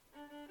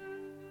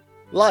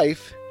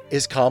Life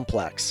is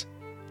complex.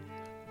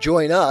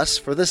 Join us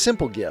for the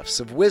simple gifts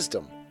of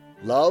wisdom,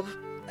 love,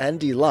 and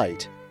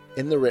delight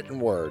in the written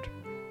word.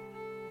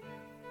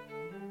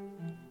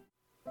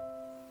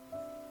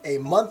 A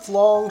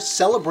month-long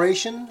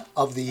celebration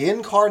of the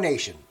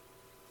Incarnation.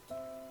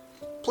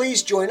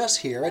 Please join us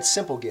here at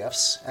Simple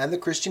Gifts and the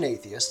Christian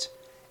Atheist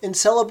in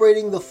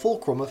celebrating the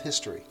fulcrum of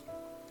history,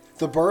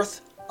 the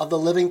birth of the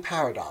living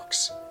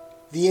paradox,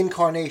 the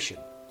Incarnation,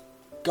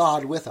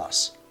 God with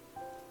us.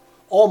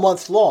 All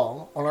month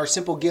long on our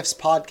Simple Gifts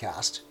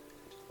podcast,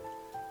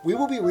 we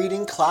will be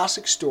reading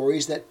classic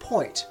stories that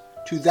point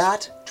to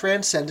that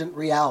transcendent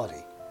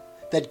reality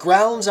that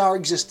grounds our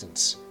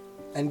existence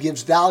and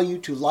gives value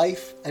to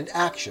life and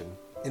action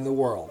in the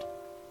world.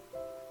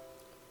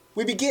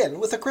 We begin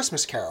with A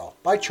Christmas Carol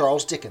by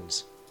Charles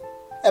Dickens.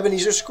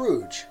 Ebenezer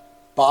Scrooge,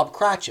 Bob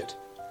Cratchit,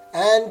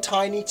 and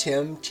Tiny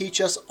Tim teach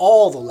us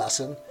all the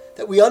lesson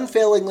that we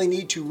unfailingly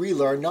need to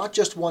relearn not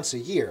just once a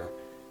year,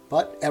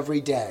 but every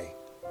day.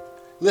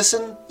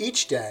 Listen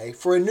each day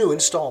for a new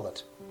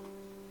installment.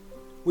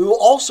 We will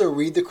also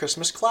read the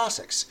Christmas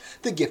classics,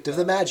 The Gift of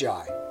the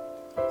Magi,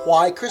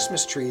 Why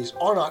Christmas Trees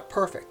Are Not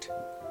Perfect,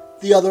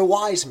 The Other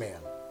Wise Man,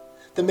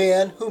 The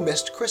Man Who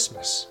Missed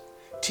Christmas,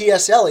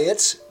 T.S.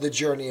 Eliot's The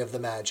Journey of the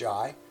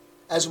Magi,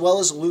 as well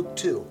as Luke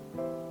 2.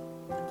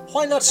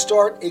 Why not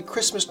start a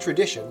Christmas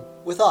tradition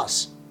with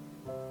us?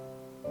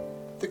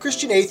 The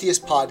Christian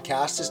Atheist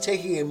podcast is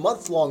taking a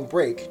month-long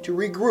break to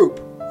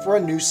regroup for a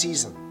new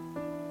season.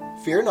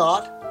 Fear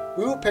not,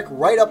 we will pick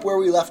right up where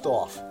we left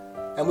off,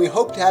 and we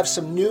hope to have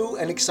some new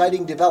and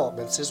exciting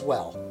developments as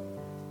well.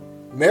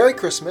 Merry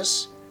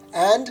Christmas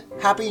and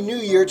Happy New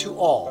Year to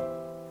all,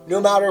 no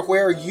matter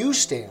where you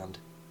stand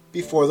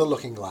before the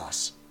looking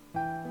glass.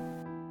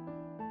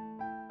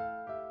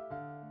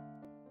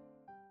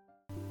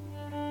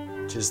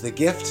 'Tis the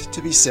gift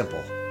to be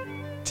simple,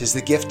 'tis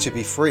the gift to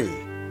be free,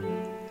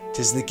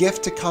 'tis the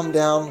gift to come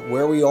down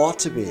where we ought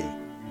to be.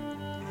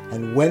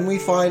 And when we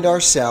find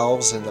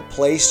ourselves in the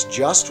place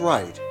just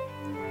right,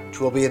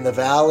 'twill be in the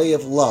valley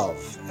of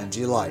love and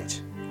delight.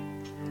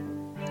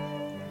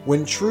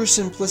 When true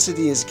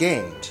simplicity is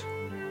gained,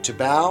 to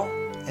bow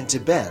and to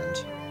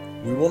bend,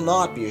 we will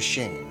not be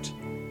ashamed.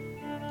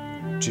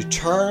 To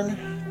turn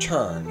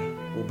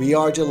will be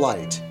our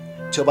delight,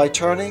 till by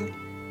turning,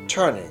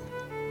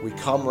 we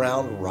come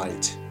round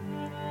right.